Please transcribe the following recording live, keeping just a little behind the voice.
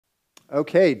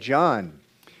Okay, John,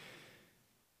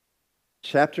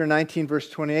 chapter 19, verse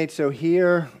 28. So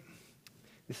here,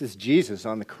 this is Jesus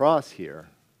on the cross here,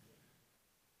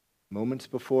 moments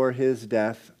before his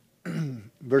death.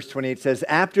 Verse 28 says,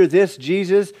 "After this,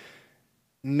 Jesus,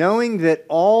 knowing that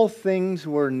all things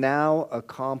were now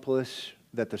accomplished,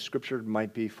 that the scripture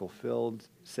might be fulfilled,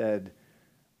 said,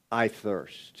 I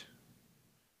thirst."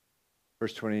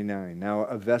 Verse 29, now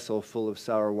a vessel full of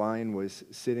sour wine was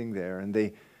sitting there, and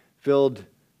they filled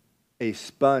a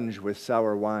sponge with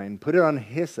sour wine, put it on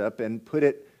hyssop, and put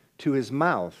it to his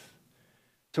mouth.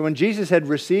 So when Jesus had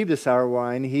received the sour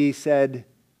wine, he said,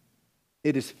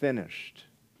 "It is finished."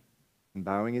 And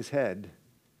bowing his head,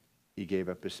 he gave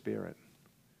up his spirit.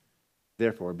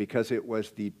 Therefore, because it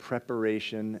was the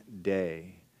preparation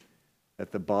day,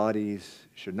 that the bodies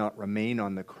should not remain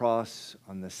on the cross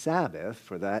on the Sabbath,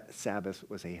 for that Sabbath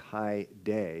was a high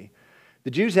day,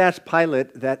 the Jews asked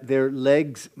Pilate that their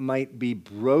legs might be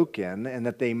broken and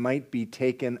that they might be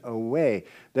taken away.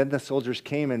 Then the soldiers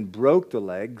came and broke the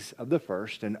legs of the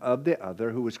first and of the other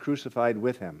who was crucified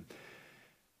with him.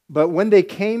 But when they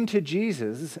came to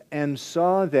Jesus and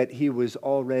saw that he was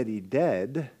already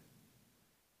dead,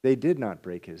 they did not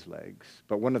break his legs.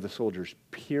 But one of the soldiers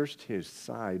pierced his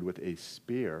side with a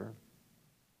spear,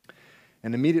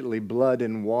 and immediately blood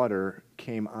and water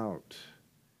came out.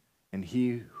 And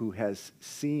he who has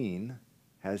seen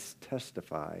has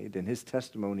testified, and his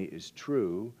testimony is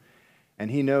true,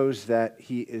 and he knows that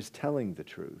he is telling the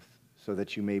truth, so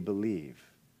that you may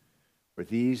believe. For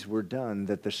these were done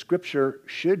that the scripture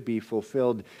should be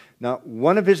fulfilled. Not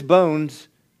one of his bones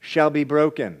shall be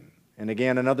broken. And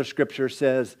again, another scripture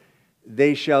says,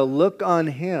 they shall look on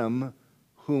him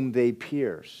whom they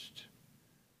pierced.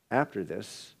 After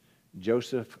this,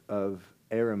 Joseph of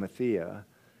Arimathea,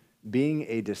 being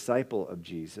a disciple of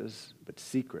Jesus, but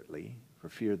secretly, for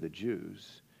fear of the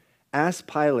Jews, asked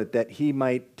Pilate that he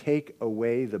might take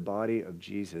away the body of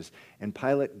Jesus, and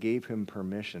Pilate gave him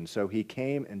permission. So he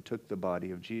came and took the body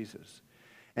of Jesus.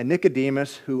 And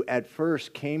Nicodemus, who at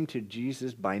first came to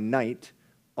Jesus by night,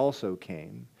 also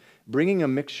came, bringing a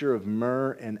mixture of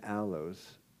myrrh and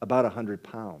aloes, about 100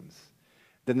 pounds.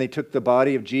 Then they took the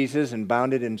body of Jesus and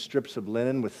bound it in strips of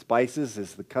linen with spices,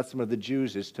 as the custom of the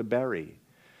Jews is to bury.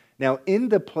 Now in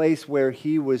the place where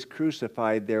he was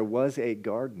crucified there was a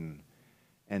garden,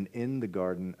 and in the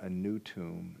garden a new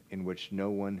tomb in which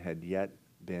no one had yet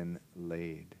been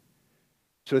laid.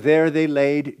 So there they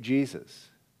laid Jesus,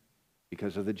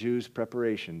 because of the Jews'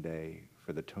 preparation day,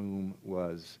 for the tomb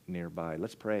was nearby.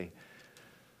 Let's pray.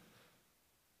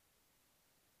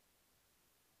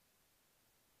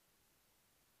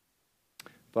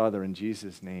 Father, in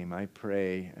Jesus' name, I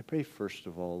pray first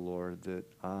of all, Lord, that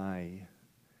I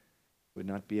would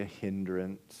not be a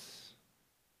hindrance,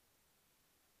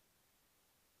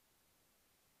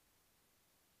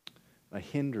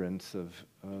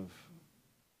 of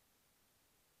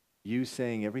you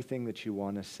saying everything that you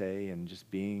want to say and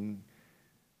just being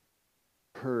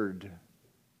heard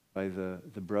by the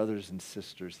brothers and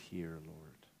sisters here,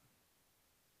 Lord.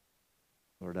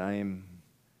 Lord, I'm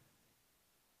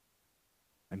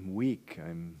weak.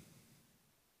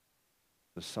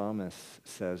 The psalmist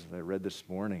says, that I read this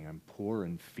morning, I'm poor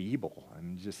and feeble.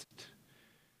 I'm just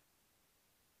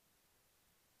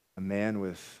a man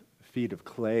with feet of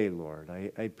clay, Lord.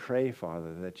 I pray,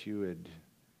 Father, that you would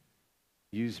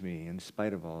use me in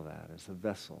spite of all that as a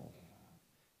vessel.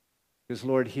 Because,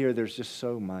 Lord, here there's just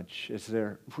so much. Is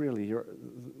there really,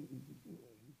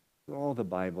 all the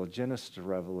Bible, Genesis to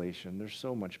Revelation, there's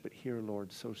so much. But here,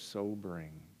 Lord, so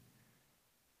sobering.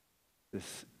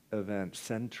 This event,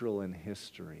 central in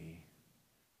history,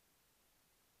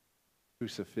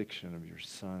 crucifixion of your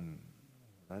Son.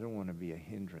 I don't want to be a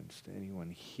hindrance to anyone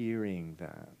hearing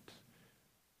that.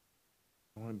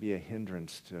 I want to be a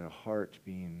hindrance to a heart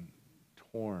being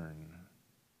torn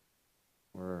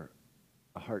or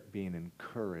a heart being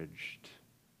encouraged.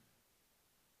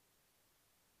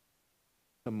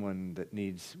 Someone that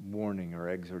needs warning or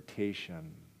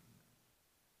exhortation.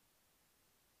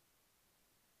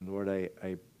 Lord,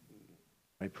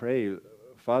 I pray,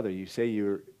 Father, you say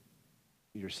you're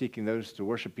seeking those to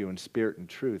worship you in spirit and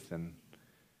truth, and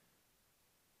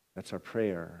that's our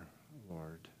prayer,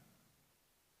 Lord.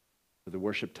 For the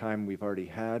worship time we've already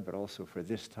had, but also for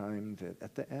this time, that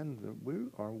at the end, that we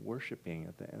are worshiping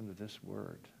at the end of this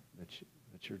word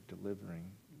that you're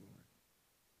delivering, Lord.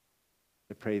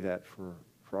 I pray that for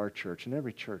our church and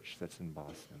every church that's in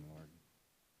Boston, Lord.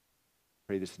 I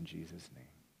pray this in Jesus' name.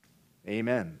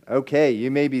 Amen. Okay, you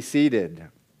may be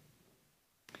seated.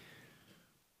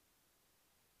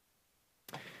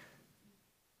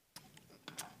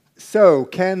 So,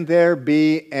 can there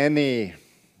be any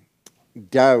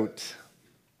doubt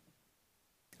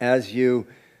as you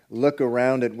look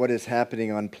around at what is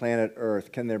happening on planet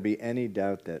Earth? Can there be any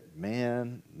doubt that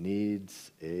man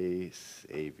needs a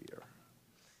Savior?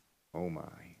 Oh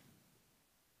my.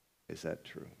 Is that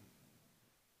true?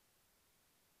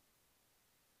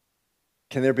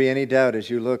 Can there be any doubt as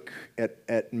you look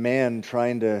at man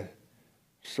trying to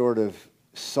sort of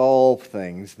solve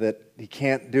things that he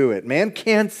can't do it? Man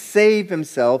can't save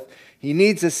himself. He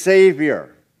needs a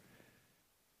Savior.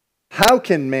 How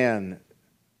can man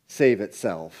save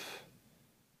itself?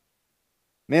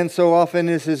 Man so often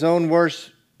is his own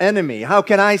worst enemy. How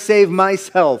can I save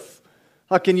myself?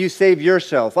 How can you save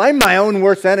yourself? I'm my own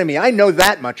worst enemy. I know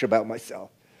that much about myself.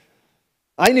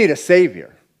 I need a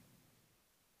Savior.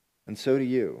 And so do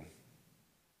you.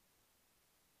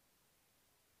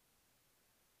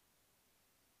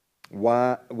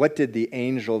 What did the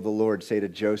angel of the Lord say to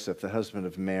Joseph, the husband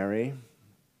of Mary?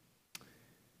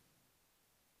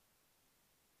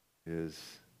 His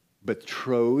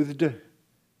betrothed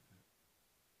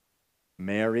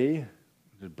Mary.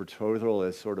 The betrothal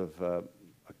is sort of a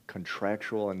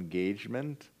contractual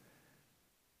engagement.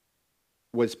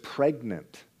 Was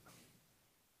pregnant.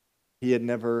 He had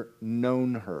never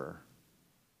known her.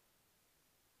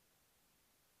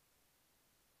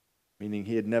 Meaning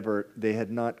they had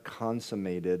not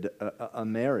consummated a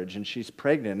marriage, and she's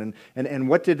pregnant. And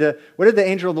what did the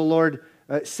angel of the Lord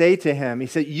say to him? He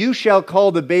said, "You shall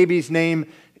call the baby's name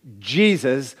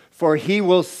Jesus, for he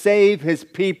will save his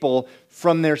people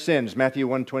from their sins." Matthew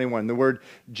 1:21. The word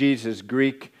Jesus,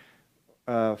 Greek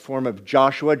form of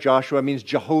Joshua. Joshua means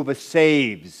Jehovah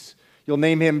saves. You'll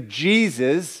name him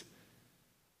Jesus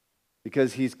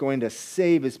because he's going to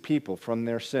save his people from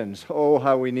their sins. Oh,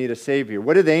 how we need a Savior.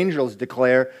 What did the angels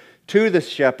declare to the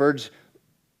shepherds?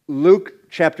 Luke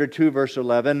chapter 2, verse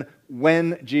 11,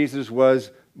 when Jesus was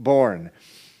born.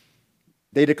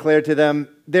 They declared to them,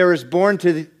 "There is born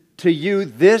to you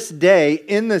this day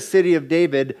in the city of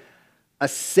David a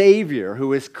Savior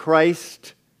who is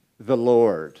Christ the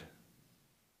Lord."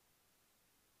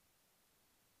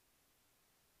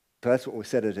 So that's what we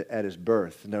said at his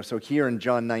birth. Now, so here in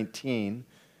John 19,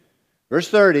 verse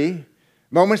 30,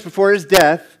 moments before his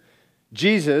death,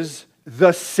 Jesus,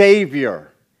 the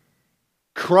Savior,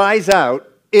 cries out,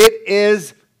 "It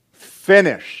is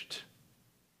finished."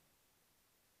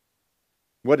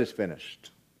 What is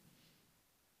finished?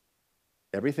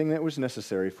 Everything that was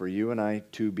necessary for you and I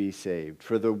to be saved,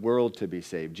 for the world to be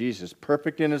saved. Jesus,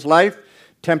 perfect in his life,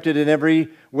 tempted in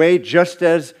every way, just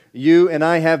as you and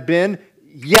I have been,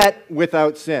 yet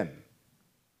without sin.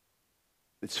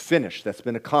 It's finished. That's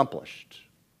been accomplished.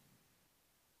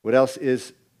 What else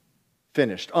is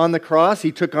finished? On the cross,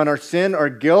 he took on our sin, our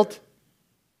guilt.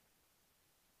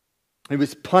 He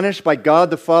was punished by God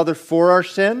the Father for our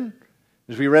sin.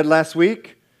 As we read last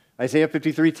week, Isaiah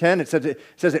 53:10, it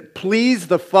says it pleased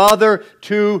the Father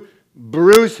to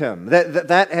bruise him.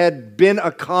 That had been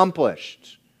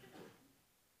accomplished.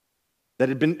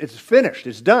 It's finished.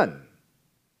 It's done.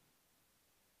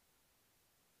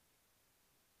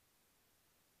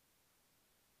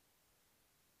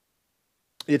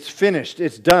 It's finished.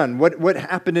 It's done. What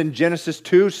happened in Genesis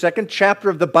 2, second chapter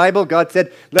of the Bible? God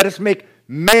said, "Let us make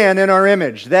man in our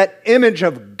image." That image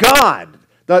of God,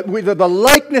 the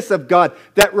likeness of God,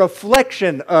 that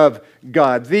reflection of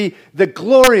God, the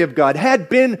glory of God had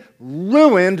been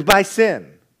ruined by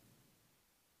sin.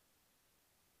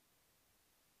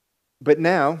 But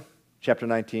now, chapter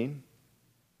 19,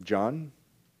 John,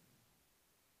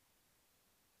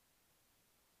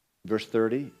 verse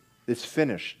 30, it's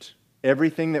finished.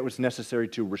 Everything that was necessary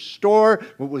to restore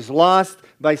what was lost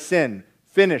by sin.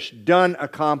 Finished, done,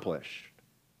 accomplished.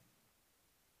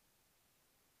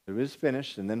 It was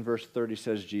finished. And then verse 30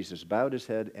 says Jesus bowed his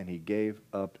head and he gave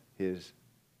up his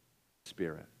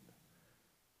spirit.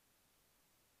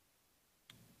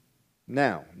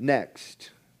 Now, next,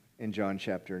 in John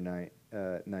chapter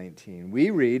 19,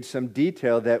 we read some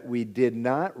detail that we did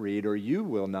not read, or you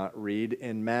will not read,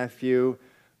 in Matthew,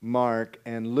 Mark,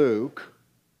 and Luke,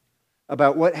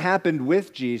 about what happened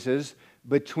with Jesus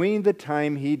between the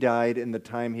time he died and the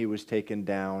time he was taken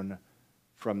down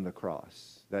from the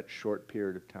cross, that short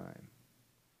period of time.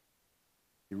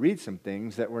 You read some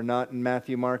things that were not in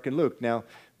Matthew, Mark, and Luke. Now,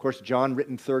 of course, John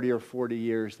written 30 or 40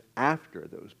 years after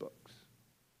those books.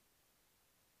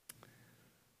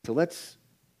 So let's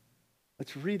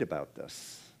read about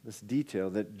this detail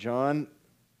that John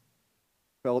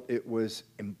felt it was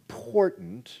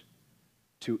important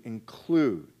to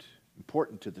include,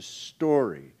 important to the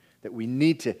story that we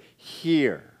need to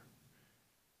hear.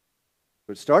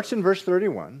 So it starts in verse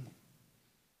 31.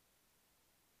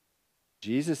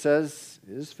 Jesus says,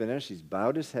 it is finished. He's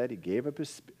bowed his head. He gave up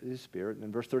his spirit. And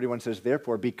then verse 31 says,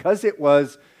 therefore, because it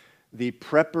was the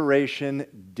preparation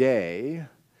day,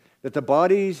 that the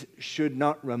bodies should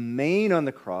not remain on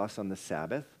the cross on the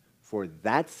Sabbath, for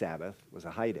that Sabbath was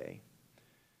a high day,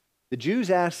 the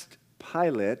Jews asked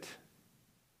Pilate.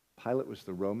 Pilate was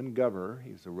the Roman governor.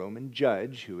 He was the Roman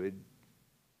judge who had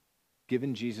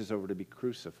given Jesus over to be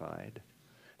crucified.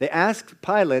 They asked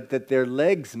Pilate that their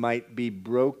legs might be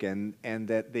broken and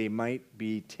that they might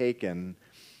be taken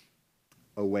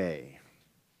away.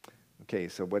 Okay,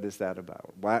 so what is that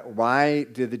about? Why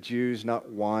did the Jews not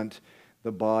want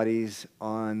the bodies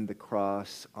on the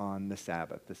cross on the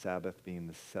Sabbath? The Sabbath being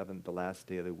the seventh, the last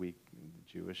day of the week,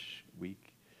 the Jewish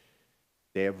week.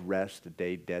 Day of rest, a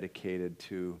day dedicated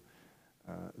to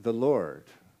the Lord.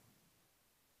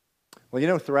 Well, you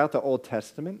know, throughout the Old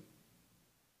Testament,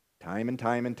 time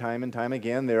and time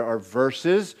again, there are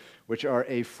verses which are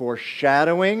a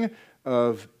foreshadowing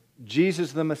of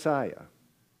Jesus the Messiah.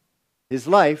 His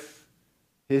life,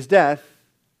 his death,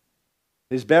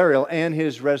 his burial, and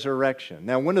his resurrection.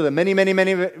 Now, one of the many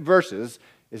verses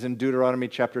is in Deuteronomy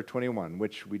chapter 21,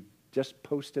 which we just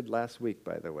posted last week,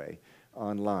 by the way,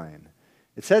 online.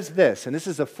 It says this, and this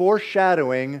is a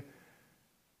foreshadowing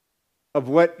of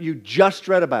what you just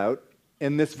read about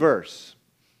in this verse.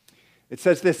 It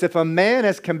says this, if a man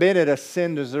has committed a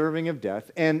sin deserving of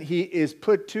death, and he is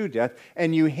put to death,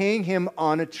 and you hang him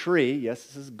on a tree, yes,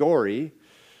 this is gory,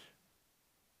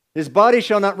 his body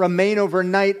shall not remain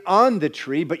overnight on the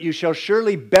tree, but you shall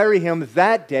surely bury him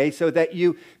that day, so that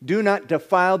you do not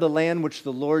defile the land which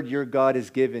the Lord your God has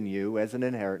given you as an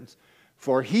inheritance.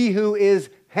 For he who is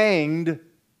hanged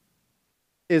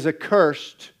is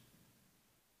accursed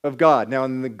of God. Now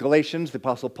in the Galatians, the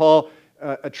Apostle Paul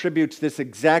attributes this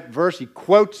exact verse. He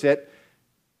quotes it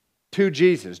to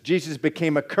Jesus. Jesus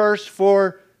became a curse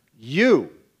for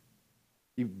you.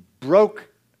 He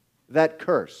broke that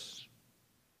curse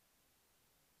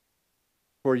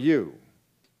for you.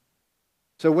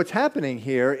 So what's happening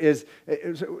here is,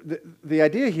 the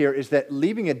idea here is that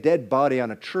leaving a dead body on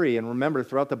a tree, and remember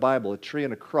throughout the Bible, a tree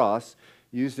and a cross,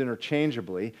 used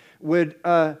interchangeably, would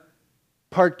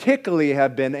particularly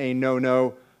have been a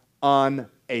no-no on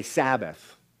a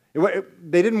Sabbath.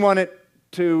 They didn't want it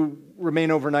to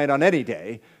remain overnight on any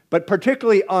day, but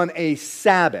particularly on a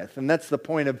Sabbath, and that's the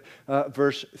point of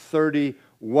verse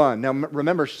 31. Now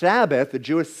remember, Sabbath, the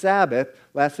Jewish Sabbath,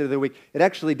 last day of the week, it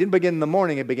actually didn't begin in the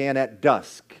morning, it began at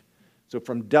dusk. So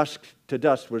from dusk to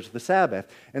dusk was the Sabbath.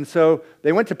 And so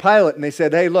they went to Pilate and they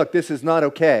said, hey, look, this is not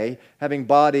okay, having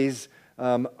bodies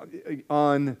on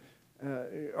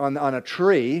a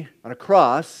tree, on a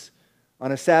cross,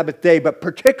 on a Sabbath day, but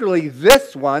particularly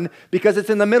this one, because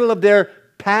it's in the middle of their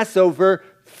Passover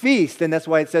feast. And that's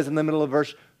why it says in the middle of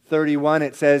verse 31,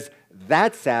 it says,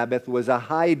 that Sabbath was a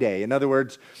high day. In other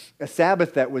words, a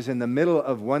Sabbath that was in the middle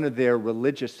of one of their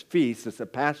religious feasts. It's a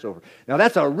Passover. Now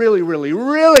that's a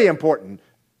really important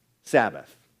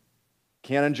Sabbath.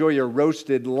 Can't enjoy your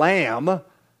roasted lamb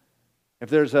if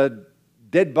there's a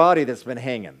dead body that's been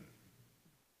hanging.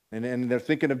 And they're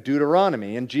thinking of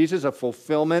Deuteronomy. And Jesus, a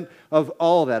fulfillment of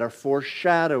all that, a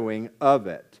foreshadowing of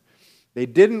it. They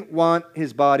didn't want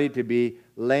his body to be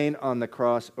laying on the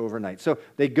cross overnight. So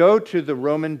they go to the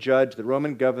Roman judge, the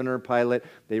Roman governor, Pilate.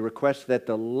 They request that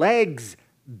the legs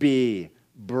be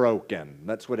broken.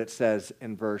 That's what it says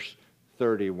in verse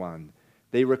 31.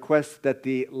 They request that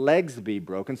the legs be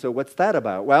broken. So what's that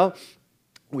about? Well,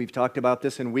 we've talked about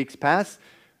this in weeks past.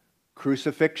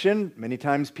 Crucifixion, many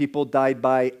times people died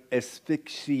by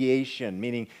asphyxiation,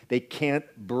 meaning they can't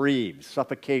breathe,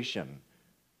 suffocation.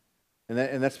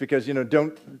 And that's because,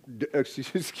 don't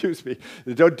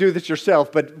do this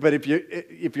yourself, but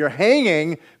if you're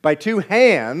hanging by two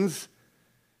hands,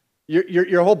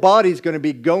 your whole body's going to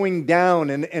be going down,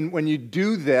 and when you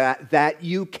do that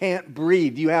you can't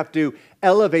breathe. You have to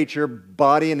elevate your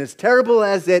body, and as terrible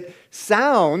as it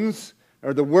sounds,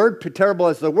 or terrible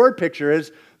as the word picture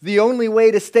is, the only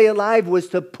way to stay alive was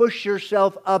to push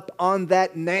yourself up on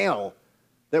that nail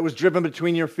that was driven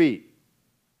between your feet.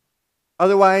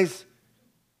 Otherwise,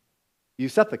 you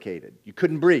suffocated. You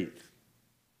couldn't breathe.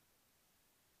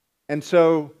 And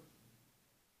so,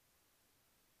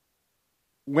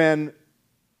 when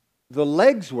the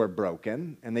legs were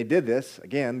broken, and they did this,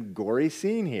 again, gory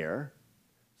scene here,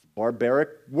 it's a barbaric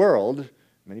world.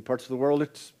 Many parts of the world,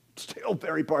 it's still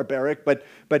very barbaric, but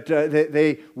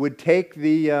they would take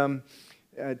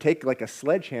take like a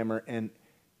sledgehammer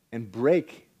and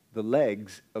break the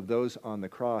legs of those on the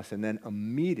cross, and then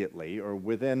immediately or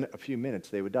within a few minutes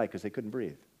they would die because they couldn't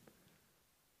breathe.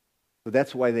 So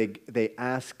that's why they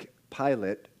ask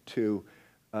Pilate to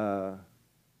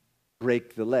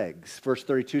break the legs. Verse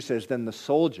 32 says, then the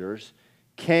soldiers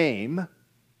came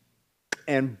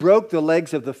and broke the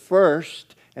legs of the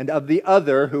first and of the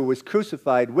other who was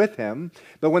crucified with him.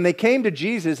 But when they came to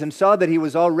Jesus and saw that he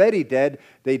was already dead,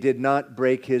 they did not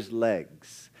break his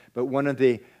legs. But one of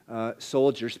the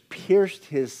soldiers pierced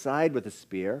his side with a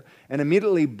spear, and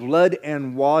immediately blood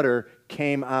and water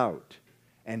came out.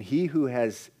 And he who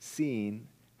has seen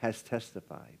has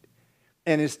testified.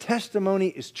 And his testimony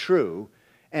is true,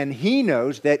 and he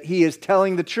knows that he is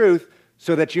telling the truth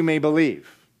so that you may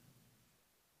believe.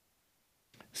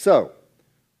 So,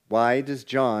 why does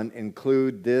John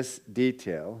include this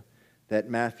detail that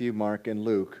Matthew, Mark, and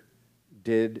Luke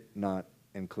did not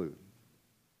include?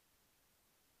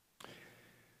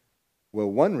 Well,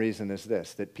 one reason is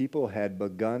this, that people had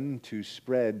begun to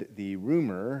spread the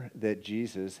rumor that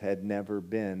Jesus had never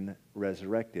been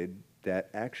resurrected, that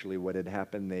actually what had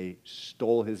happened, they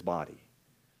stole his body.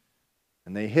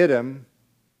 And they hid him,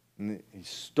 and he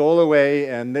stole away,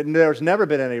 and there's never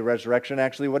been any resurrection.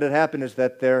 Actually, what had happened is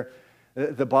that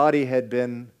the body had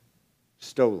been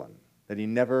stolen, that he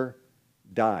never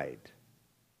died.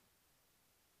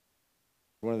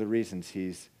 One of the reasons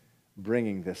he's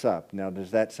bringing this up. Now,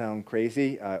 does that sound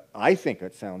crazy? I think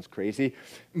it sounds crazy,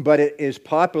 but it is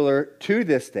popular to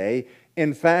this day.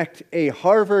 In fact, a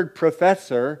Harvard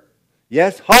professor,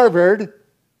 yes, Harvard,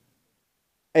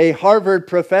 a Harvard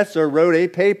professor wrote a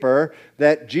paper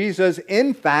that Jesus,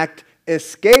 in fact,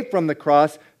 escaped from the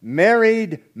cross,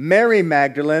 married Mary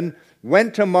Magdalene,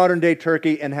 went to modern-day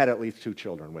Turkey, and had at least 2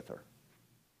 children with her.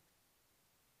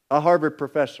 A Harvard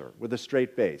professor with a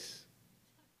straight face.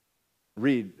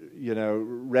 Read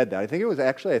that. I think it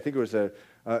was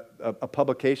a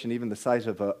publication even the size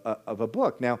of a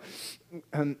book. Now,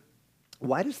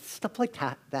 why does stuff like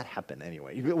that happen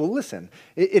anyway? Well, listen,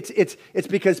 it's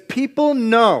because people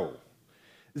know.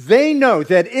 They know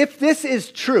that if this is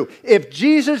true, if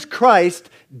Jesus Christ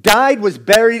died, was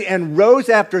buried, and rose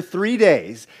after 3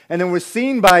 days, and then was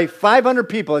seen by 500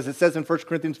 people, as it says in 1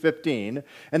 Corinthians 15,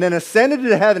 and then ascended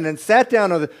to heaven and sat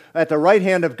down at the right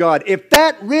hand of God, if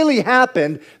that really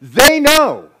happened, they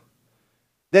know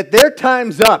that their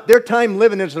time's up. Their time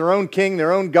living as their own king,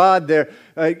 their own God. They're,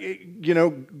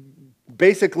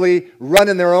 basically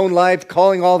running their own lives,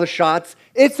 calling all the shots.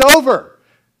 It's over.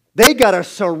 They got to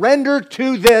surrender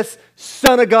to this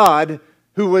Son of God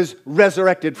who was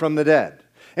resurrected from the dead.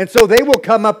 And so they will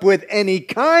come up with any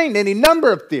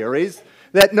number of theories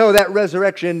that no, that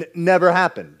resurrection never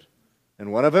happened.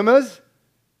 And one of them is,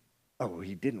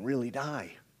 he didn't really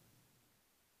die.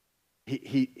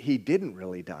 He didn't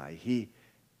really die. He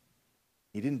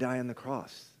didn't die on the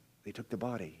cross. They took the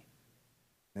body,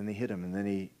 and they hit him, and then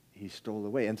he stole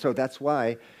away. And so that's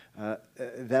why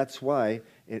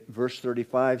verse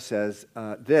 35 says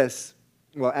this.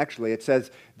 Well, actually, it says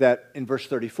that in verse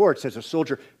 34, it says a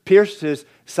soldier pierced his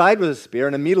side with a spear,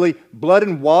 and immediately blood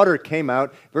and water came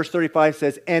out. Verse 35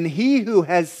 says, and he who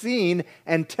has seen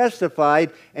and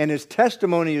testified, and his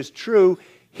testimony is true,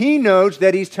 he knows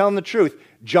that he's telling the truth.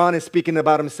 John is speaking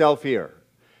about himself here.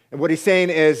 And what he's saying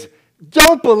is,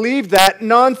 don't believe that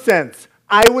nonsense.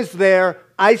 I was there.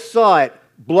 I saw it.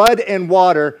 Blood and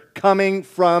water coming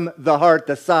from the heart,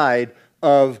 the side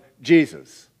of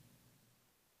Jesus.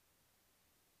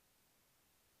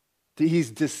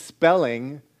 He's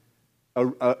dispelling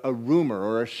a rumor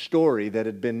or a story that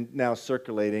had been now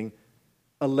circulating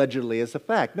allegedly as a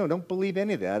fact. No, don't believe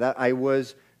any of that. I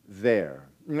was there.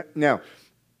 Now,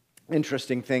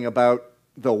 interesting thing about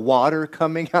the water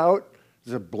coming out,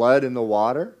 the blood in the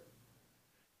water.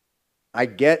 I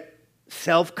get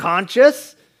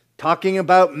self-conscious talking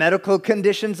about medical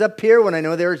conditions up here when I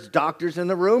know there's doctors in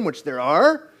the room, which there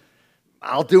are.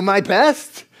 I'll do my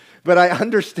best. But I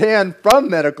understand from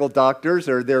medical doctors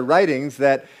or their writings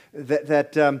that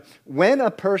when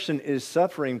a person is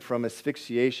suffering from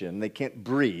asphyxiation, they can't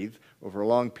breathe over a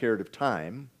long period of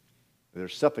time, they're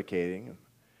suffocating,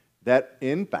 that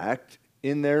in fact,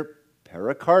 in their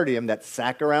pericardium, that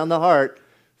sac around the heart,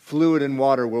 fluid and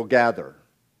water will gather.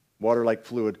 Water-like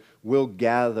fluid will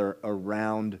gather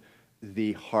around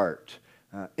the heart.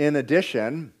 In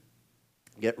addition,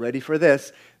 get ready for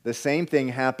this, the same thing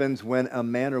happens when a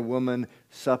man or woman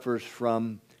suffers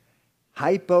from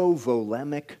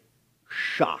hypovolemic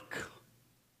shock.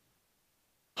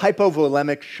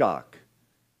 Hypovolemic shock.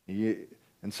 And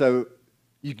so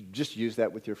you can just use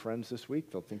that with your friends this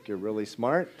week. They'll think you're really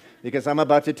smart because I'm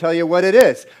about to tell you what it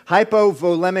is.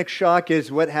 Hypovolemic shock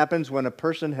is what happens when a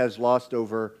person has lost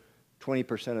over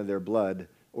 20% of their blood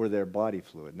or their body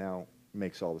fluid. Now, it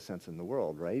makes all the sense in the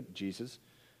world, right? Jesus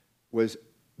was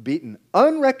beaten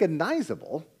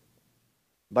unrecognizable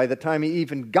by the time he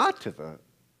even got to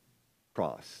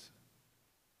cross.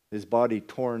 His body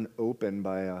torn open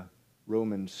by a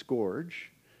Roman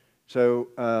scourge.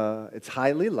 So it's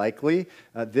highly likely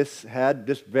this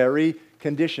very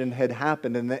condition had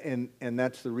happened, and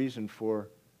that's the reason for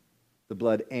the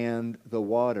blood and the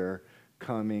water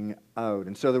coming out.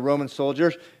 And so the Roman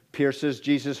soldiers pierces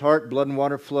Jesus' heart, blood and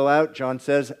water flow out. John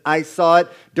says, I saw it.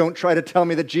 Don't try to tell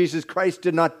me that Jesus Christ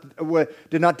did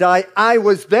not die. I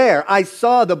was there. I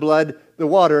saw the blood, the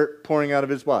water pouring out of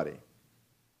his body.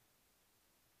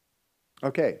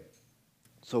 Okay,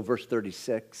 so verse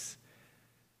 36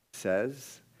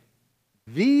 says,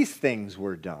 these things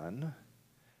were done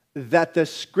that the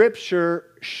scripture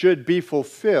should be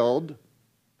fulfilled,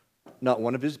 not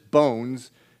one of his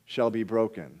bones shall be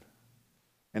broken.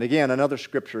 And again, another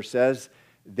scripture says,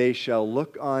 they shall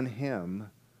look on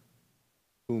him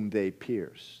whom they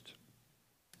pierced.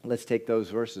 Let's take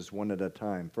those verses one at a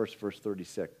time. First, verse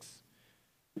 36.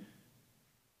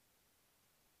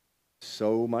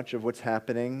 So much of what's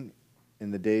happening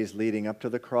in the days leading up to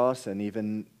the cross, and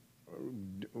even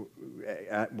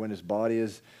when his body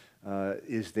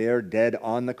is there dead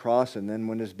on the cross, and then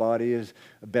when his body is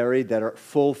buried, that are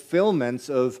fulfillments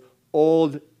of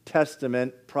Old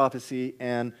Testament prophecy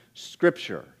and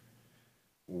Scripture.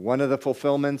 One of the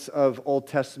fulfillments of Old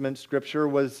Testament Scripture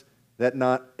was that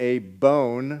not a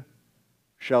bone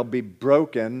shall be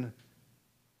broken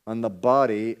on the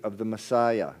body of the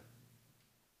Messiah.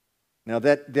 Now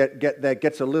that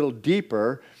gets a little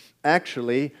deeper.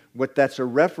 Actually, what that's a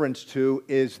reference to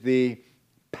is the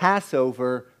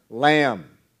Passover lamb.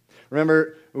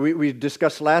 Remember, we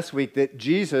discussed last week that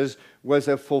Jesus was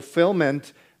a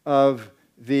fulfillment of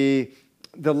the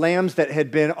lambs that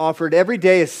had been offered every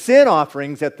day as sin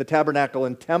offerings at the tabernacle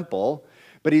and temple,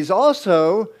 but he's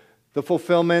also the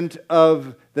fulfillment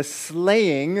of the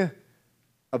slaying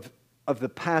of the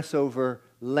Passover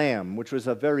lamb, which was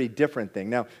a very different thing.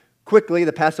 Now, quickly,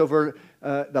 the Passover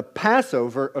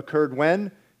occurred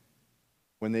when?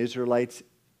 When the Israelites,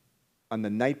 on the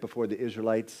night before the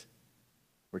Israelites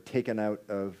were taken out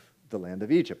of the land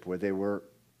of Egypt, where they were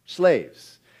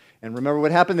slaves. And remember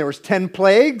what happened? There was 10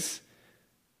 plagues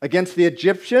against the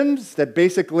Egyptians that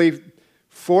basically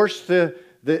forced the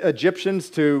Egyptians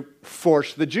to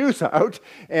force the Jews out.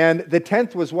 And the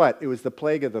 10th was what? It was the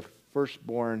plague of the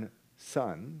firstborn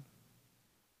son.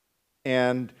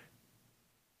 And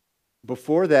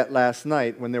before that last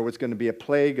night, when there was going to be a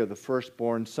plague of the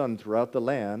firstborn son throughout the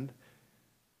land,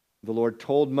 the Lord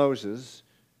told Moses,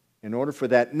 in order for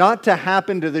that not to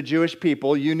happen to the Jewish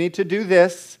people, you need to do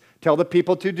this. Tell the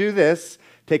people to do this.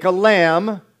 Take a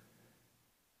lamb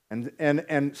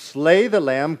and slay the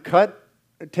lamb.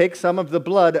 Take some of the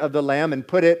blood of the lamb and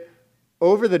put it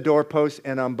over the doorpost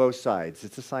and on both sides.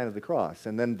 It's a sign of the cross.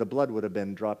 And then the blood would have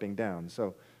been dropping down. So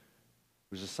it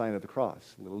was a sign of the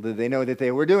cross. Little did they know that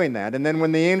they were doing that. And then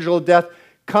when the angel of death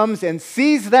comes and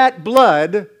sees that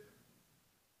blood, it's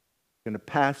going to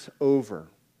pass over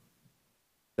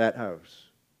that house.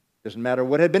 Doesn't matter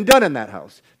what had been done in that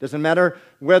house. Doesn't matter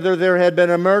whether there had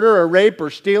been a murder or rape or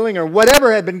stealing or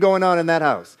whatever had been going on in that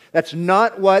house. That's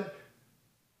not what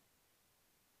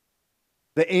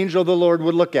the angel of the Lord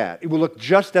would look at. It would look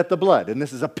just at the blood. And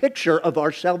this is a picture of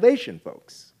our salvation,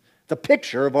 folks. It's a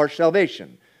picture of our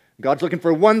salvation. God's looking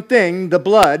for one thing, the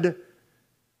blood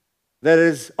that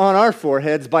is on our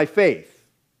foreheads by faith,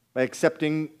 by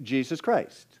accepting Jesus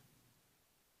Christ.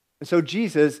 And so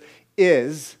Jesus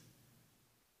is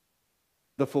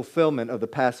the fulfillment of the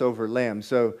Passover lamb.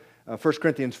 So 1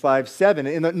 Corinthians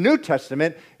 5:7, in the New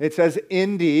Testament, it says,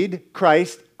 indeed,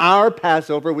 Christ, our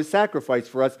Passover, was sacrificed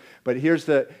for us. But here's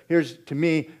to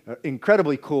me, an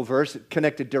incredibly cool verse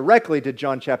connected directly to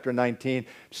John chapter 19,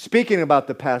 speaking about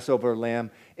the Passover lamb.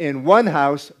 In one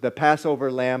house, the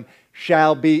Passover lamb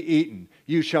shall be eaten.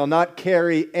 You shall not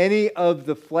carry any of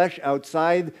the flesh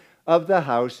outside of the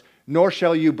house, nor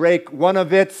shall you break one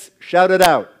of its, shout it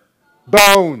out,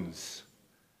 bones.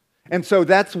 And so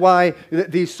that's why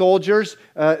these soldiers,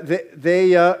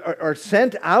 they are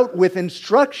sent out with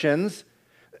instructions.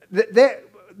 The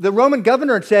Roman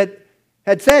governor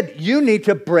had said, you need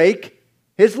to break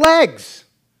his legs.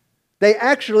 They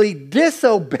actually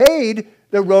disobeyed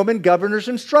the Roman governor's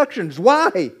instructions.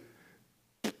 Why?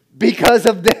 Because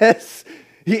of this.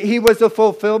 He was a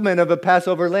fulfillment of a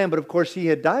Passover lamb, but of course he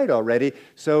had died already,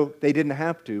 so they didn't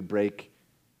have to break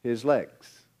his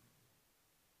legs.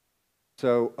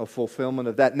 So a fulfillment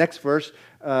of that. Next verse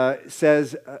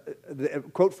says, a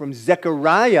quote from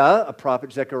Zechariah, a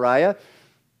prophet Zechariah,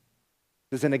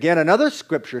 says, and again another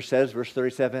scripture says, verse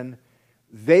 37,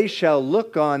 they shall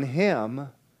look on him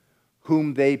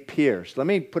whom they pierced. Let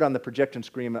me put on the projection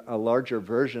screen a larger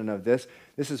version of this.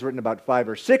 This is written about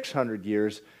 500 or 600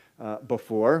 years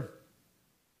before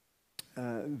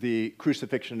the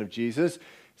crucifixion of Jesus. It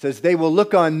says, they will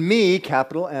look on me,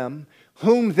 capital M,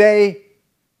 whom they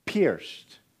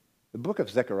pierced. The book of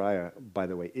Zechariah, by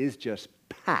the way, is just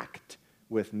packed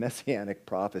with messianic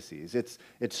prophecies. It's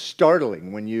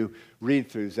startling when you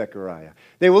read through Zechariah.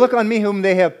 They will look on me whom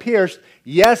they have pierced.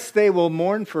 Yes, they will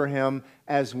mourn for him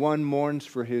as one mourns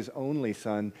for his only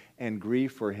son, and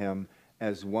grieve for him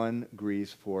as one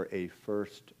grieves for a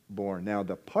firstborn. Now,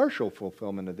 the partial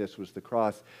fulfillment of this was the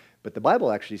cross, but the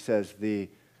Bible actually says the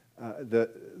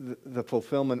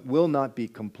fulfillment will not be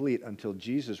complete until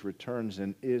Jesus returns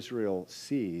and Israel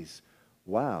sees,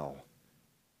 wow,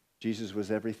 Jesus was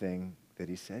everything that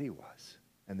he said he was.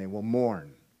 And they will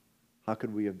mourn. How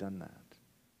could we have done that?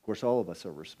 Of course, all of us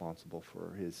are responsible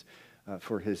for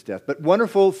his death. But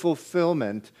wonderful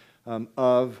fulfillment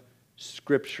of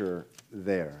Scripture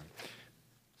there.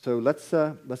 So let's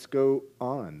go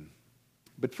on.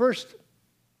 But first,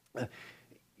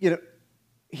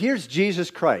 here's Jesus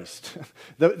Christ.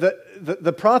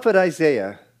 The prophet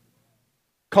Isaiah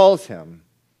calls him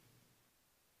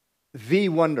the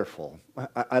Wonderful.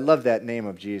 I love that name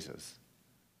of Jesus.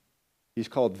 He's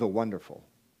called the Wonderful.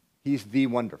 He's the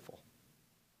Wonderful.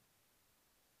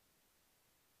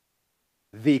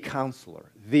 The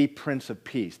Counselor, the Prince of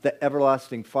Peace, the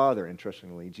Everlasting Father,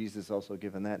 interestingly. Jesus is also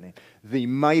given that name. The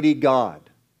Mighty God.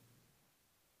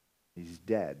 He's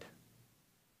dead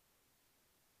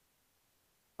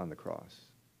on the cross.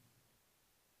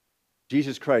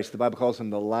 Jesus Christ, the Bible calls him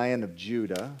the Lion of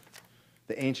Judah,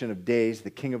 the Ancient of Days,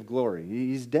 the King of Glory.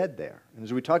 He's dead there. And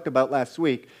as we talked about last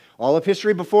week, all of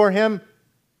history before him,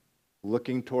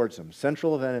 looking towards him.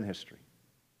 Central event in history.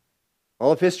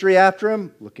 All of history after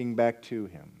him, looking back to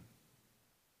him.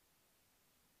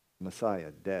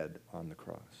 Messiah, dead on the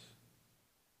cross.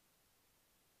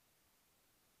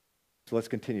 So let's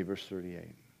continue, verse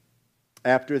 38.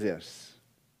 After this,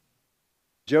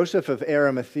 Joseph of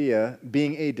Arimathea,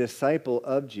 being a disciple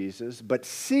of Jesus, but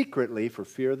secretly for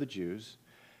fear of the Jews,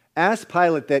 asked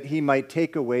Pilate that he might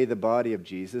take away the body of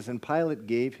Jesus, and Pilate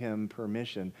gave him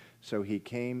permission, so he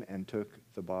came and took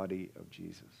the body of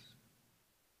Jesus.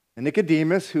 And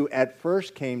Nicodemus, who at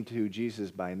first came to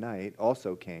Jesus by night,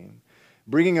 also came,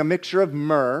 bringing a mixture of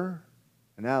myrrh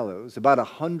and aloes, about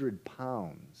 100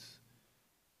 pounds.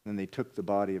 And they took the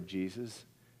body of Jesus,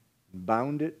 and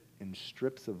bound it in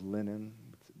strips of linen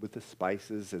with the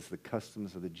spices, as the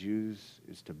customs of the Jews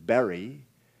is to bury.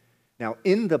 Now,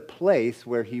 in the place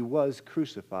where he was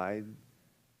crucified,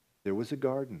 there was a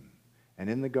garden, and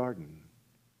in the garden,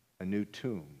 a new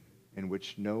tomb in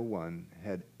which no one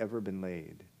had ever been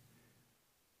laid.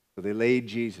 So they laid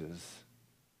Jesus.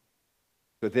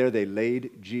 So there they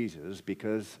laid Jesus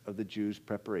because of the Jews'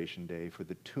 preparation day, for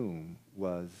the tomb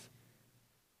was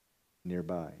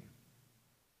nearby.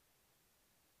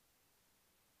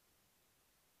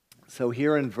 So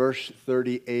here in verse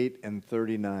 38 and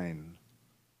 39,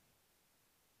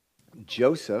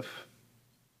 Joseph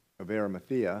of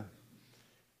Arimathea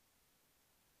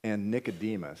and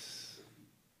Nicodemus,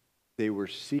 they were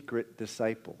secret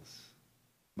disciples,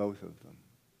 both of them.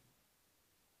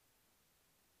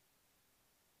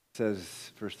 It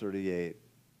says, verse 38,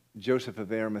 Joseph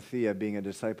of Arimathea being a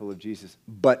disciple of Jesus,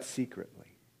 but secretly.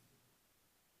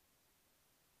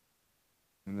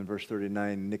 And then verse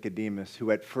 39, Nicodemus,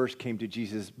 who at first came to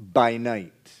Jesus by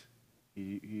night.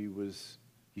 He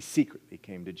secretly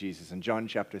came to Jesus in John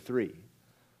chapter 3.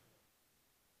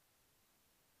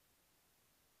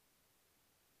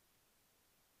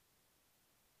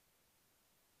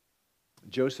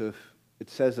 Joseph, it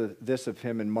says this of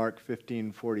him in Mark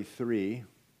 15:43.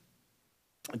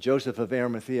 Joseph of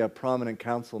Arimathea, a prominent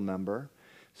council member.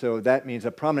 So that means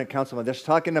a prominent council member. That's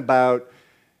talking about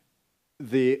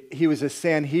he was a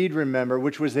Sanhedrin member,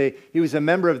 he was a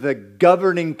member of the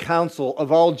governing council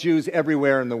of all Jews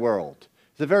everywhere in the world.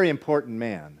 He's a very important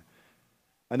man.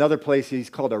 Another place he's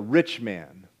called a rich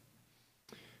man,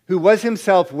 who was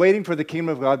himself waiting for the kingdom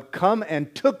of God, come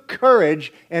and took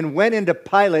courage and went into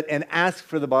Pilate and asked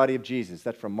for the body of Jesus.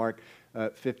 That's from Mark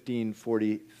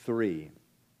 15:43.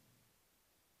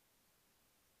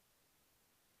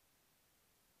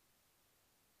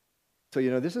 So,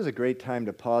 this is a great time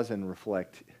to pause and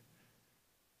reflect.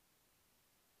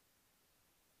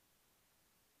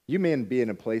 You may be in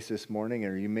a place this morning,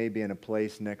 or you may be in a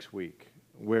place next week,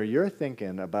 where you're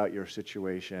thinking about your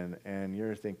situation and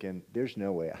you're thinking, there's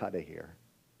no way out of here.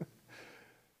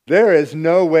 There is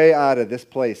no way out of this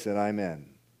place that I'm in.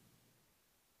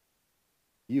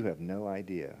 You have no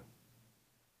idea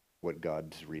what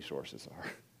God's resources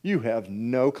are. You have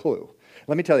no clue.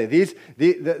 Let me tell you,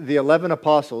 the 11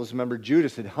 apostles, remember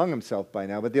Judas had hung himself by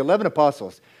now, but the 11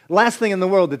 apostles, last thing in the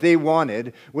world that they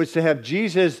wanted was to have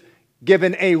Jesus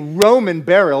given a Roman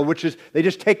burial, which is they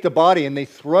just take the body and they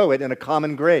throw it in a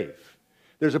common grave.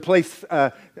 There's a place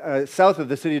south of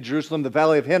the city of Jerusalem, the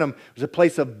Valley of Hinnom, was a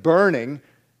place of burning.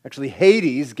 Actually,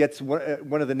 Hades gets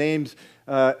one of the names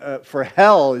for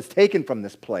hell is taken from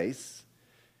this place.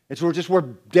 It's just where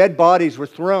dead bodies were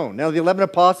thrown. Now, the 11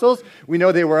 apostles, we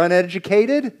know they were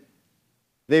uneducated.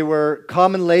 They were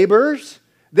common laborers.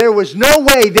 There was no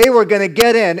way they were going to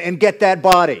get in and get that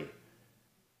body.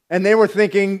 And they were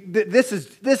thinking, this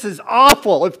is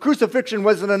awful. If crucifixion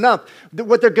wasn't enough,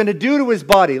 what they're going to do to his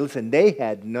body. Listen, they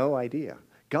had no idea.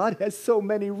 God has so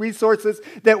many resources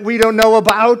that we don't know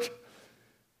about.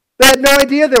 They had no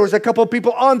idea there was a couple of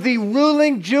people on the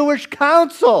ruling Jewish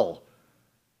council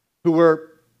who were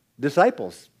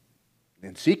disciples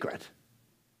in secret.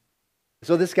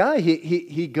 So this guy,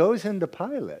 he goes into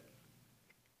Pilate.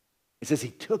 It says he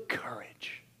took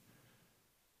courage.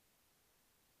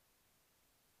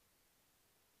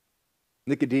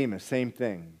 Nicodemus, same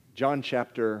thing. John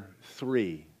chapter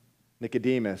 3,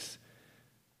 Nicodemus,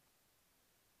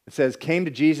 it says, came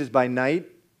to Jesus by night,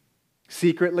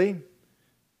 secretly,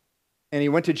 and he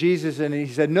went to Jesus and he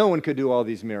said, no one could do all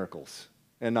these miracles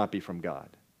and not be from God.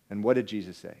 And what did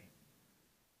Jesus say?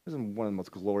 This is one of the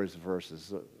most glorious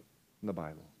verses in the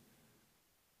Bible.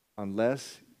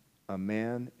 Unless a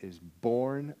man is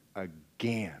born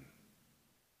again,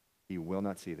 he will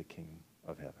not see the kingdom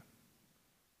of heaven.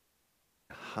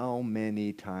 How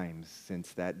many times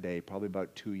since that day, probably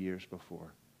about 2 years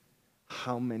before,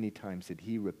 how many times did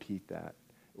he repeat that?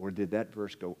 Or did that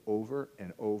verse go over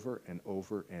and over and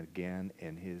over and again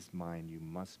in his mind? You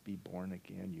must be born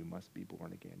again, you must be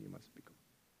born again, you must be born.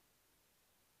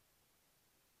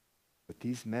 But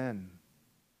these men,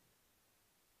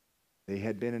 they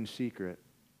had been in secret.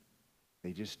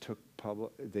 They just took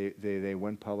public, they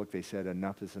went public. They said,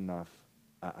 enough is enough.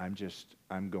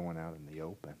 I'm going out in the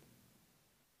open.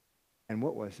 And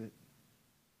what was it?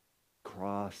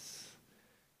 Cross.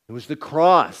 It was the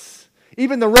cross.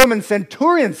 Even the Roman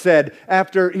centurion said,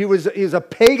 after he was a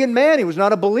pagan man, he was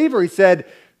not a believer, he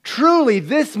said, truly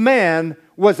this man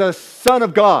was a son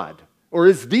of God, or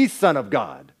is the son of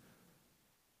God.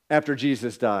 After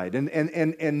Jesus died.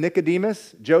 And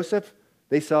Nicodemus, Joseph,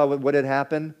 they saw what had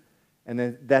happened, and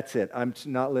then that's it. I'm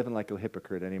not living like a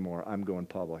hypocrite anymore. I'm going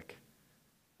public.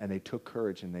 And they took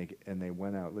courage and they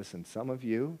went out. Listen, some of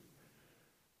you,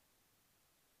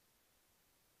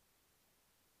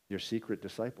 you're secret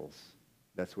disciples.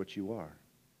 That's what you are.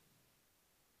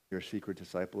 You're a secret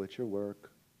disciple at your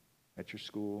work, at your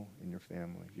school, in your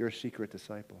family. You're a secret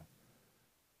disciple.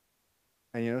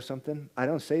 And you know something? I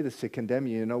don't say this to condemn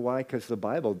you. You know why? Because the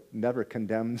Bible never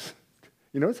condemns.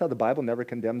 You notice how the Bible never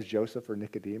condemns Joseph or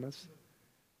Nicodemus?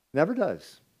 Never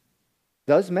does.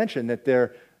 Does mention that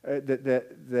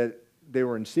that they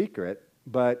were in secret,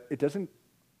 but it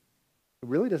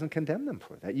really doesn't condemn them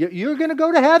for that. You're going to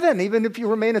go to heaven even if you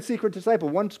remain a secret disciple.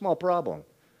 One small problem.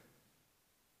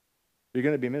 You're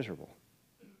going to be miserable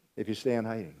if you stay in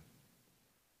hiding.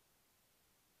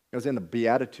 I was in the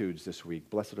Beatitudes this week.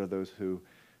 Blessed are those who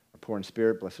are poor in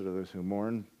spirit. Blessed are those who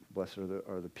mourn. Blessed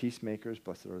are the peacemakers.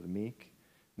 Blessed are the meek.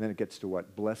 And then it gets to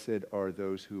what? Blessed are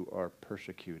those who are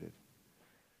persecuted.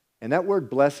 And that word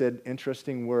blessed,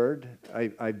 interesting word.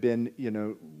 I've been,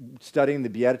 studying the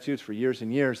Beatitudes for years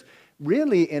and years.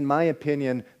 Really, in my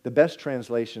opinion, the best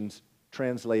translations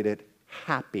translate it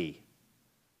happy.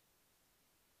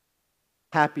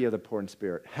 Happy are the poor in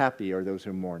spirit. Happy are those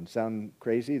who mourn. Sound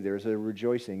crazy? There's a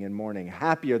rejoicing in mourning.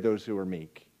 Happy are those who are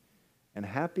meek. And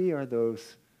happy are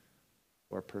those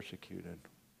who are persecuted.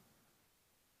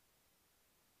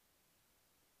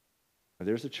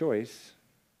 There's a choice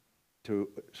to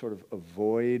sort of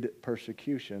avoid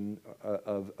persecution,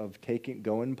 of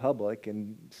going public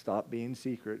and stop being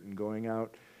secret and going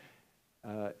out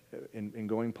and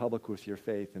going public with your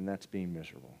faith, and that's being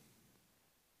miserable.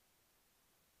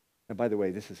 And by the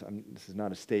way, this is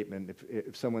not a statement.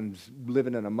 If someone's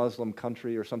living in a Muslim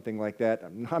country or something like that,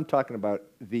 I'm talking about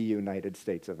the United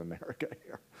States of America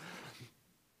here.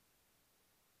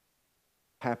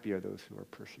 Happy are those who are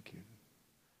persecuted.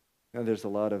 Now, there's a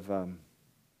lot of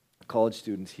college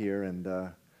students here,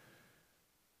 and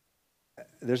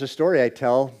there's a story I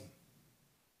tell,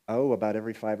 about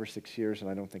every 5 or 6 years, and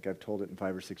I don't think I've told it in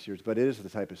 5 or 6 years, but it is the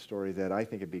type of story that I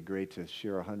think it'd be great to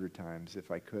share 100 times.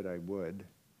 If I could, I would.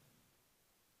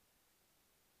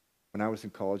 When I was in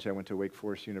college, I went to Wake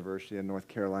Forest University in North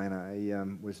Carolina. I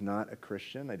was not a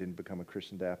Christian. I didn't become a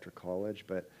Christian after college,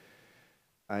 but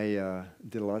I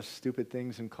did a lot of stupid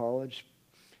things in college.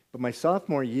 But my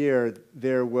sophomore year,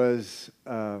 there was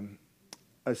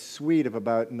a suite of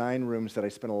about 9 rooms that I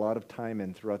spent a lot of time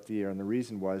in throughout the year. And the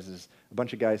reason is a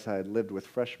bunch of guys I had lived with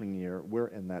freshman year were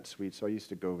in that suite. So I used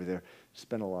to go over there,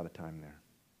 spend a lot of time there.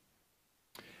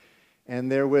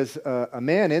 And there was a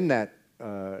man in that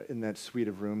suite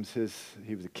of rooms.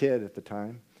 He was a kid at the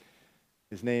time.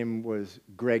 His name was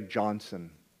Greg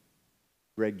Johnson.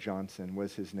 Greg Johnson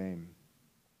was his name.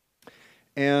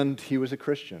 And he was a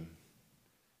Christian.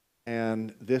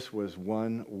 And this was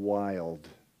one wild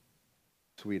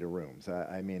suite of rooms.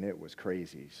 I mean, it was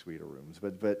crazy suite of rooms.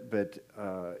 But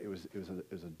it was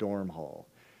a dorm hall.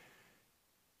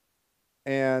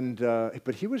 And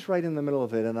but he was right in the middle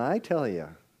of it. And I tell you,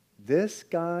 this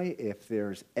guy, if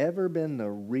there's ever been the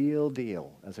real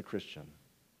deal as a Christian,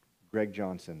 Greg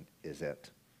Johnson is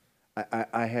it.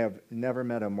 I have never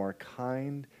met a more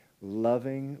kind,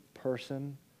 loving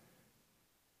person.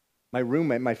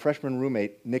 My freshman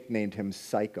roommate, nicknamed him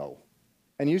Psycho.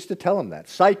 And used to tell him that,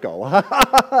 Psycho.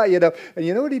 And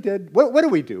you know what he did? What do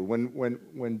we do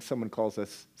when someone calls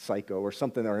us Psycho or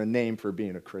something, or a name for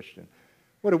being a Christian?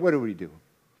 What do we do?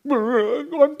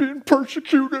 I'm being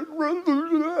persecuted.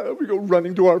 We go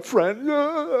running to our friend.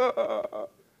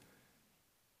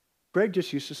 Greg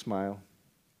just used to smile.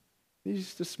 He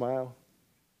used to smile.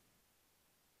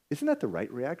 Isn't that the right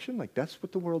reaction? Like, that's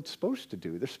what the world's supposed to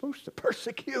do. They're supposed to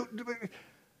persecute.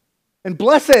 And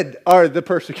blessed are the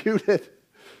persecuted.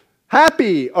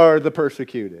 Happy are the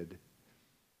persecuted.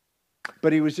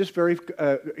 But he was just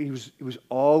he was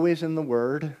always in the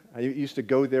Word. I used to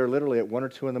go there literally at 1 or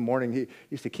 2 in the morning. He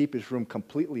used to keep his room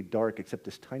completely dark except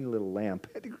this tiny little lamp.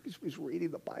 He was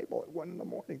reading the Bible at 1 in the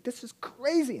morning. This is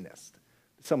craziness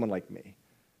to someone like me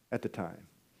at the time.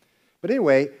 But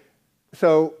anyway,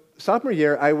 so sophomore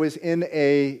year, I was in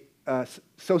a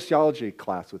sociology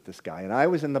class with this guy, and I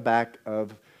was in the back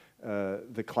of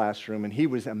the classroom, and he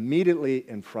was immediately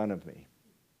in front of me.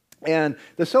 And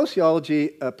the sociology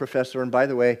professor, and by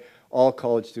the way, all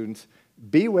college students,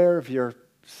 beware of your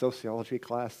sociology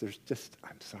class. There's just,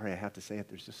 I'm sorry I have to say it,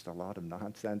 there's just a lot of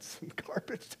nonsense and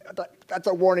garbage. That's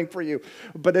a warning for you.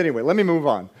 But anyway, let me move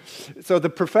on. So the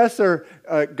professor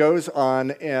goes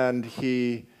on, and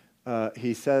he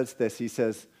says this. He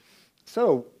says,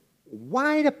 so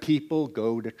why do people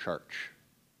go to church?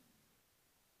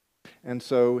 And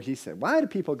so he said, why do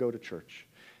people go to church?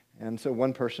 And so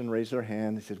one person raised their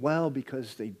hand and said, well,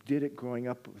 because they did it growing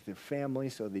up with their family,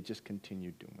 so they just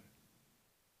continued doing it.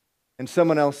 And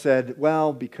someone else said,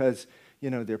 well, because,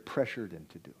 they're pressured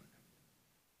into doing it.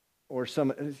 Or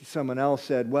someone else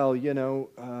said, well,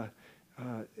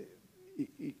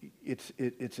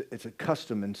 it's a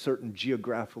custom in certain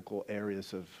geographical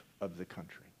areas of the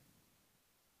country.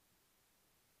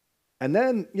 And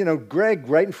then, Greg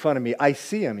right in front of me, I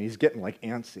see him, he's getting like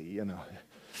antsy,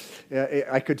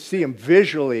 I could see him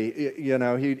visually,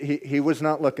 he was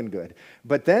not looking good.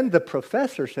 But then the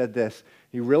professor said this,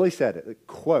 he really said it,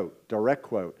 quote, direct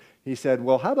quote. He said,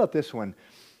 well, how about this one?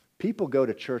 People go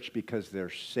to church because they're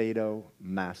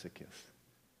sadomasochists.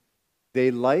 They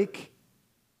like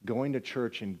going to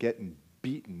church and getting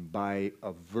beaten by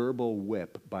a verbal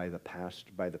whip by the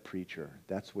pastor, by the preacher.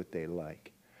 That's what they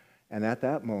like. And at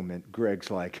that moment, Greg's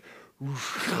like,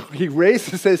 he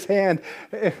raises his hand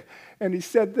and he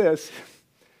said this.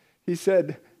 He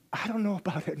said, I don't know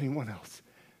about anyone else,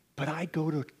 but I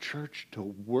go to church to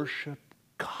worship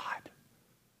God.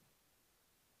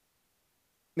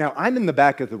 Now, I'm in the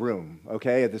back of the room,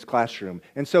 okay, at this classroom,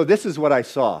 and so this is what I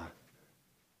saw.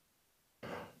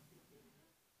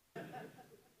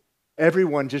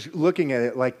 Everyone just looking at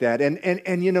it like that. And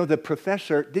the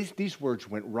professor, these words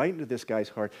went right into this guy's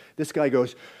heart. This guy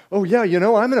goes, oh yeah,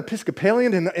 I'm an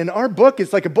Episcopalian, and our book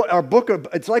is like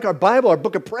it's like our Bible, our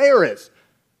book of prayer is.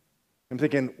 I'm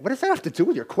thinking, what does that have to do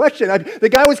with your question? The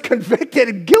guy was convicted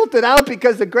and guilted out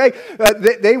because of Greg.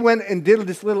 They went and did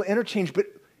this little interchange, but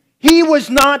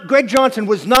Greg Johnson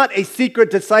was not a secret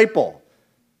disciple.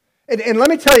 And let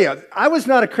me tell you, I was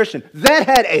not a Christian. That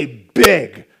had a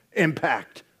big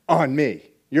impact on me,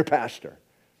 your pastor.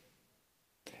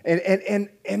 And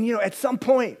at some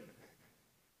point,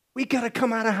 we got to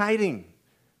come out of hiding.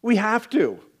 We have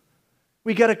to.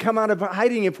 We got to come out of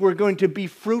hiding if we're going to be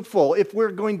fruitful, if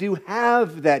we're going to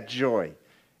have that joy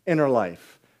in our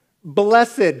life.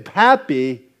 Blessed,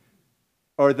 happy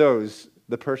are those,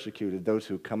 the persecuted, those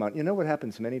who come out. You know what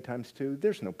happens many times too?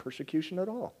 There's no persecution at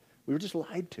all. We were just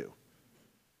lied to.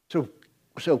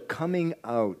 So coming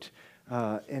out,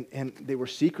 and they were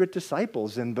secret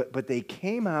disciples, but they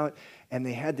came out and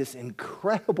they had this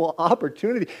incredible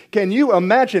opportunity. Can you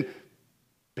imagine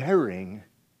bearing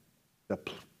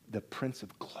the Prince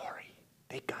of Glory.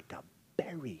 They got to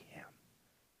bury him.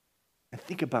 And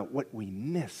think about what we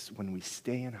miss when we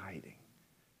stay in hiding.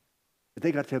 But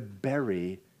they got to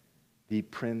bury the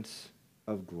Prince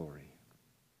of Glory.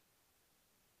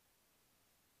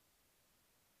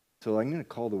 So I'm going to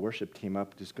call the worship team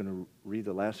up. Just going to read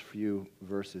the last few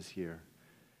verses here.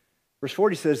 Verse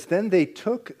 40 says, "Then they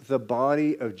took the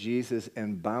body of Jesus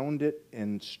and bound it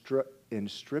in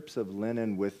strips of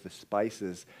linen with the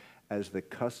spices, as the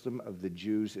custom of the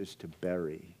Jews is to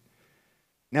bury.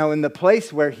 Now in the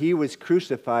place where he was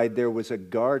crucified there was a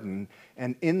garden,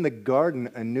 and in the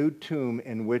garden a new tomb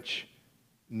in which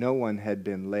no one had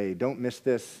been laid." Don't miss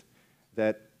this,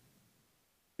 that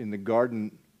in the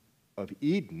Garden of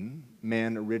Eden,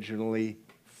 man originally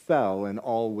fell and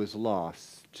all was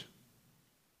lost.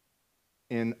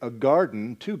 In a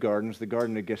garden, two gardens, the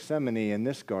Garden of Gethsemane and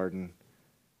this garden,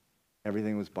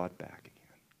 everything was bought back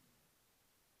again.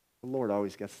 The Lord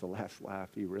always gets the last laugh.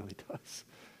 He really does.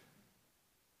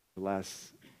 The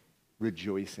last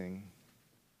rejoicing.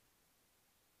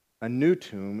 A new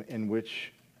tomb in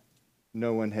which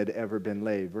no one had ever been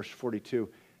laid. Verse 42,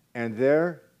 "And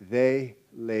there they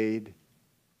laid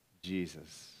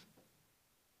Jesus,"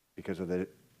 because of the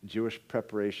Jewish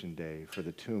preparation day for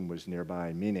the tomb was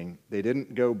nearby, meaning they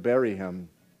didn't go bury him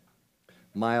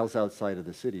miles outside of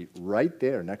the city, right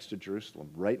there next to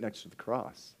Jerusalem, right next to the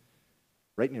cross,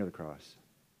 right near the cross.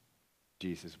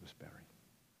 Jesus was buried.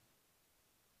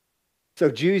 So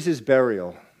Jesus'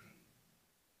 burial.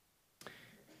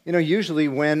 You know, usually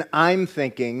when I'm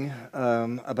thinking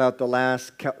about the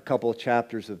last couple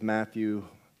chapters of Matthew,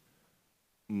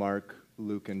 Mark,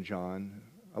 Luke, and John,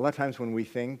 a lot of times when we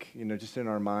think, just in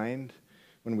our mind,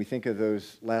 when we think of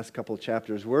those last couple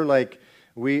chapters, we're like,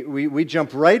 we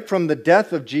jump right from the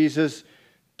death of Jesus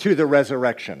to the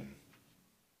resurrection.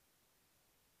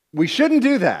 We shouldn't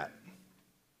do that.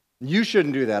 You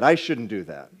shouldn't do that. I shouldn't do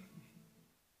that.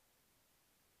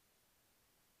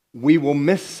 We will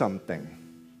miss something.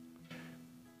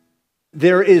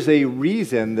 There is a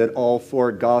reason that all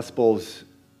four Gospels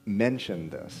mention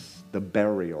this, the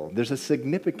burial. There's a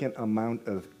significant amount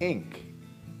of ink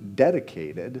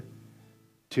dedicated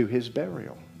to his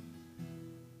burial.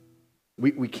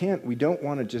 We don't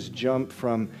want to just jump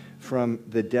from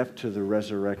the death to the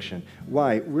resurrection.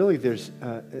 Why? Really, there's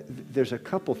a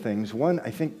couple things. One,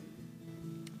 I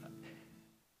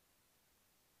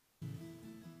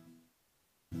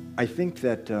think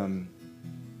that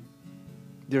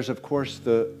there's, of course,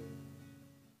 the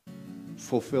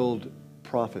fulfilled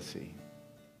prophecy.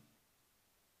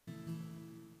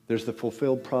 There's the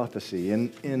fulfilled prophecy.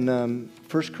 In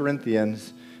 1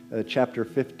 Corinthians chapter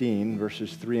 15,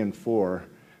 verses 3 and 4,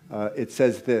 it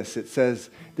says this. It says,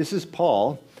 this is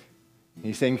Paul.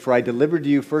 He's saying, "For I delivered to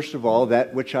you first of all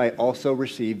that which I also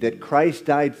received, that Christ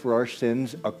died for our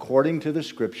sins according to the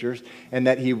Scriptures, and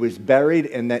that he was buried,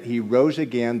 and that he rose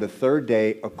again the third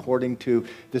day according to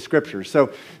the Scriptures."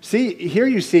 So see, here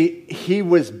you see he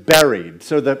was buried.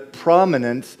 So the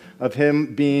prominence of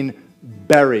him being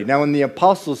buried. Now in the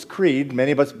Apostles' Creed,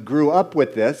 many of us grew up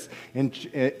with this in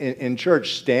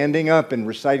church, standing up and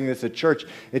reciting this at church.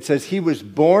 It says he was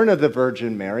born of the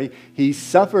Virgin Mary, he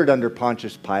suffered under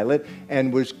Pontius Pilate,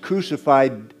 and was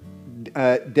crucified,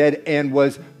 died, and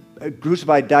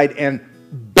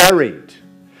buried.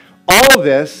 All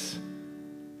this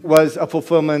was a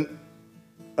fulfillment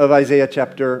of Isaiah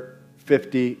chapter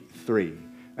 53.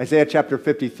 Isaiah chapter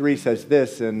 53 says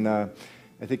this, and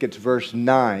I think it's verse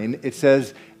 9. It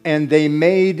says, "And they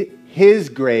made his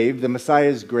grave," the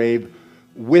Messiah's grave,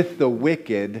 "with the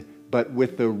wicked, but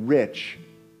with the rich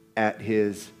at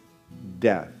his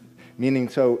death." Meaning,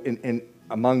 so in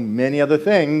among many other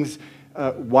things,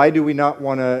 why do we not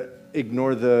want to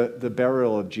ignore the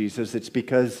burial of Jesus? It's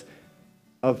because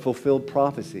of fulfilled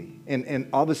prophecy. And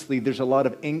obviously, there's a lot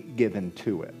of ink given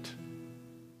to it.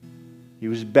 He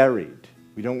was buried.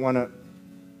 We don't want to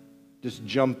just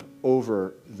jump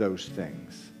over those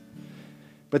things.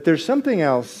 But there's something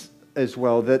else as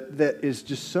well that is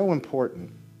just so important.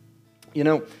 You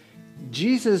know,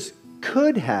 Jesus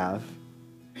could have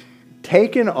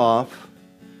taken off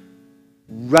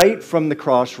right from the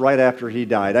cross right after he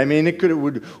died. I mean, it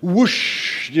would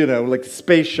whoosh, like the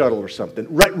space shuttle or something,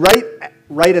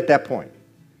 right at that point.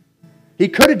 He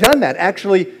could have done that.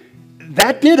 Actually,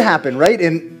 that did happen, right?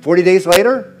 In 40 days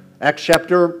later, Acts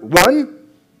chapter 1,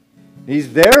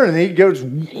 he's there and he goes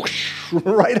whoosh,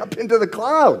 right up into the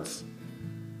clouds.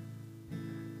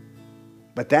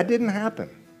 But that didn't happen.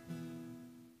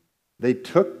 They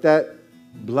took that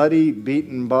bloody,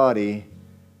 beaten body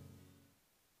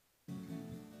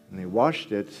and they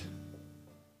washed it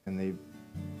and they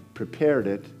prepared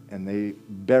it, and they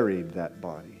buried that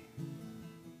body.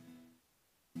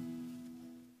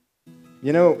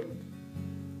 You know,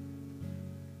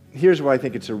 here's why I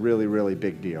think it's a really, really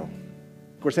big deal.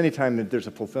 Of course, anytime that there's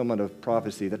a fulfillment of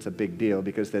prophecy, that's a big deal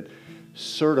because that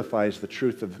certifies the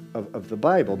truth of the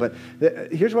Bible. But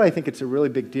here's why I think it's a really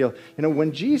big deal. You know,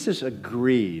 when Jesus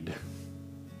agreed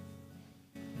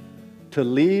to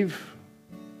leave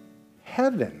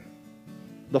heaven,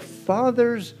 the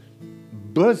Father's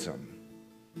bosom,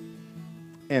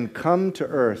 and come to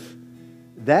earth,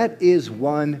 that is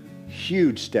one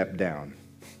huge step down.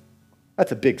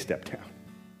 That's a big step down.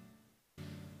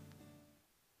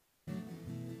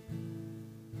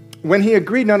 When he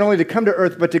agreed not only to come to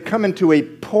earth, but to come into a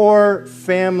poor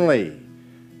family,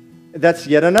 that's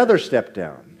yet another step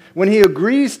down. When he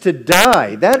agrees to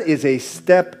die, that is a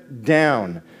step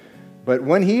down. But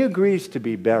when he agrees to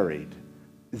be buried,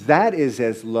 that is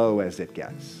as low as it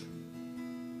gets.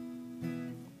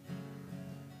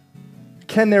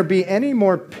 Can there be any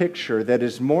more picture that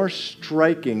is more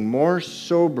striking, more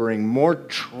sobering, more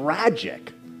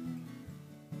tragic?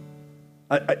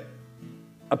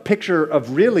 A picture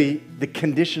of really the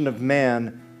condition of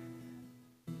man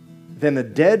than a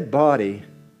dead body,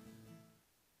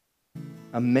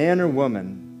 a man or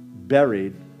woman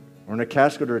buried or in a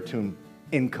casket or a tomb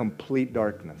in complete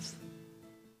darkness.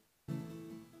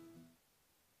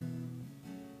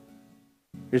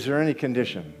 Is there any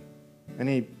condition,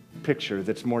 any picture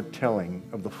that's more telling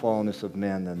of the fallenness of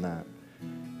man than that?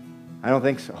 I don't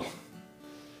think so.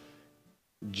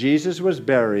 Jesus was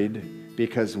buried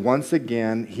because once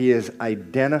again, he is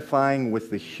identifying with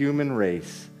the human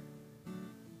race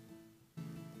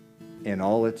in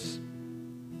all its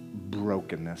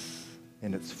brokenness,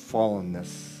 in its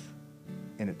fallenness,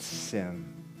 in its sin.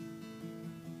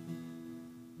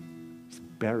 He's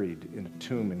buried in a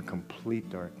tomb in complete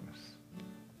darkness.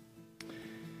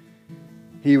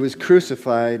 He was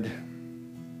crucified, he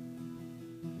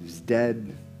was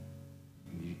dead,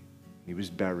 he was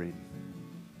buried.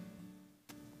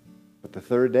 But the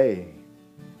third day,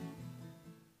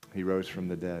 he rose from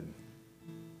the dead.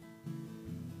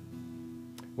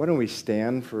 Why don't we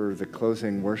stand for the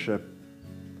closing worship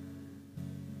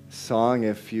song?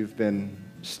 If you've been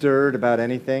stirred about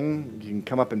anything, you can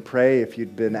come up and pray. If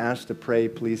you've been asked to pray,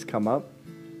 please come up.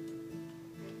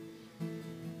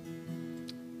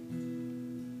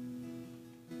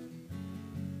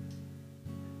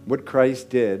 What Christ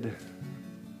did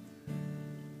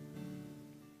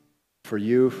for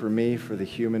you, for me, for the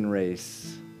human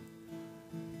race.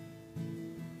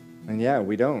 And yeah,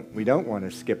 we don't want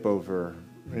to skip over,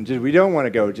 and we don't want to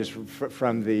go just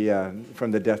from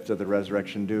the death to the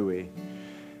resurrection, do we?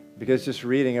 Because just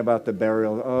reading about the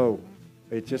burial,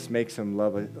 it just makes him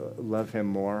love him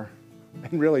more.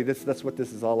 And really, that's what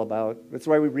this is all about. That's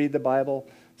why we read the Bible,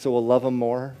 so we'll love him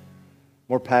more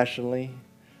passionately.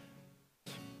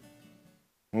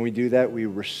 When we do that, we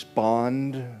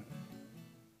respond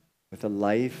with a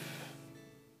life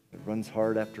that runs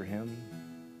hard after him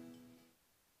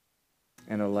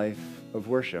and a life of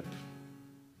worship.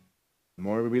 The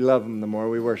more we love him, the more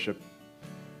we worship.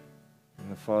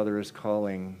 And the Father is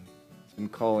calling, he's been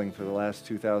calling for the last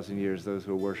 2,000 years those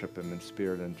who worship him in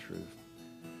spirit and truth.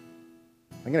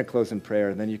 I'm going to close in prayer,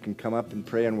 and then you can come up and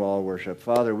pray and we'll all worship.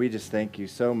 Father, we just thank you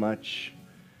so much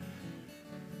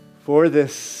for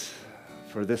this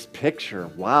picture.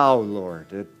 Wow,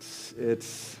 Lord, it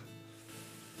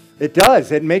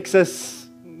does. It makes us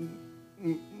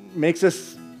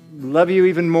love you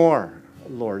even more,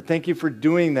 Lord. Thank you for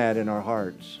doing that in our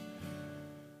hearts.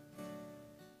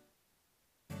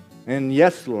 And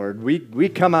yes, Lord, we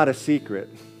come out of secret,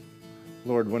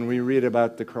 Lord, when we read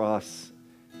about the cross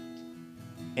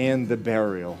and the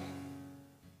burial.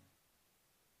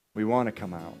 We want to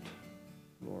come out,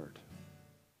 Lord.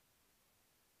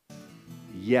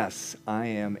 Yes, I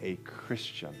am a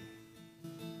Christian.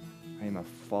 I am a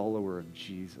follower of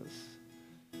Jesus.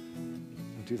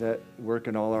 Do that work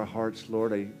in all our hearts,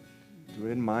 Lord. I do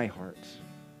it in my heart.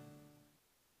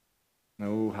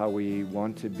 Know how we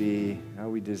want to be, how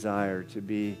we desire to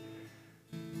be.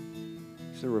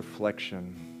 It's a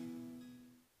reflection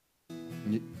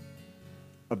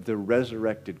of the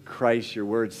resurrected Christ. Your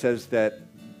word says that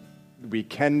we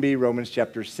can be, Romans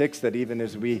chapter 6, that even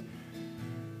as we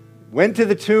went to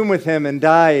the tomb with him and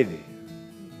died,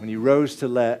 when he rose to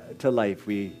life,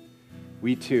 we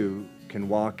too can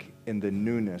walk in the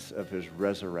newness of his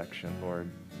resurrection, Lord.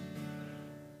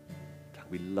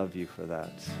 We love you for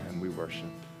that, and we worship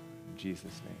in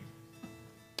Jesus' name.